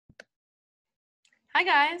Hi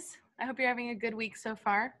guys, I hope you're having a good week so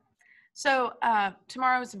far.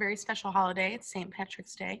 Tomorrow is a very special holiday. It's St.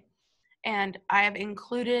 Patrick's Day, and I have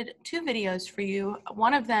included two videos for you.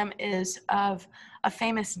 One of them is of a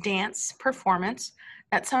famous dance performance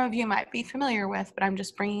that some of you might be familiar with, but I'm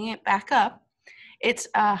just bringing it back up. It's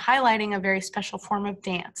highlighting a very special form of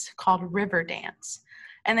dance called river dance,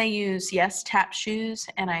 and they use, yes, tap shoes,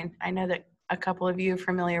 and I know that a couple of you are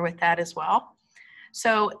familiar with that as well.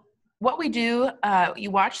 So what we do, you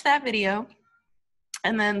watch that video,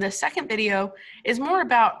 and then the second video is more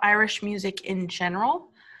about Irish music in general.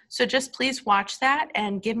 So just please watch that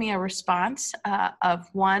and give me a response of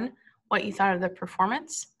one, what you thought of the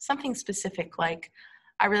performance, something specific like,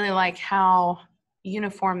 I really like how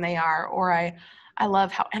uniform they are, or I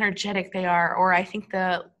love how energetic they are, or I think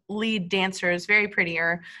the lead dancer is very pretty,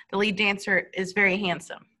 or the lead dancer is very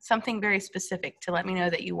handsome. Something very specific to let me know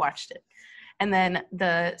that you watched it. And then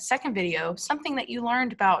the second video, something that you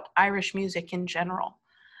learned about Irish music in general.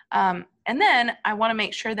 And then I want to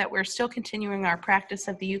make sure that we're still continuing our practice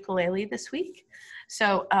of the ukulele this week.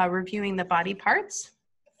 So reviewing the body parts,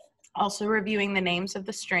 also reviewing the names of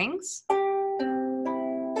the strings.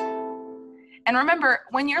 And remember,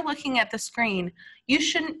 when you're looking at the screen, you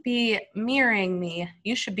shouldn't be mirroring me.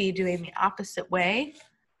 You should be doing the opposite way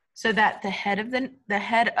so that the head of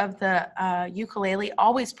the ukulele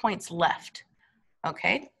always points left.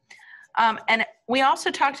 Okay, and we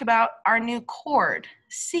also talked about our new chord,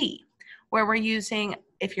 C, where we're using,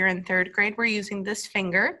 if you're in third grade, we're using this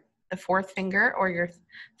finger, the fourth finger, or your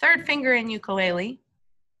third finger in ukulele.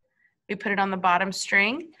 We put it on the bottom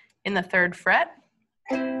string in the third fret.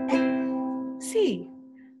 C.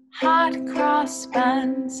 Hot cross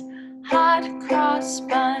buns, hot cross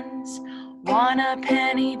buns, 1 a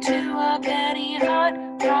penny, 2 a penny,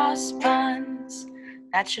 hot cross buns.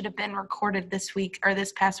 That should have been recorded this week or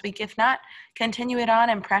this past week. If not, continue it on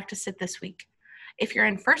and practice it this week. If you're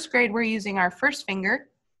in first grade, we're using our first finger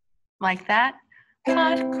like that,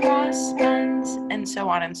 hot cross buns, and so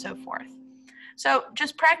on and so forth. So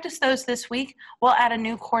just practice those this week. We'll add a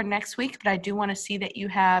new chord next week, but I do want to see that you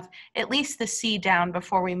have at least the C down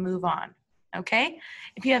before we move on. Okay?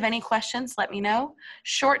 If you have any questions, let me know.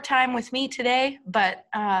 Short time with me today, but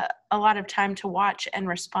a lot of time to watch and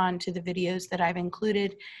respond to the videos that I've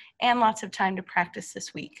included, and lots of time to practice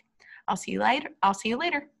this week. I'll see you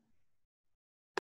later.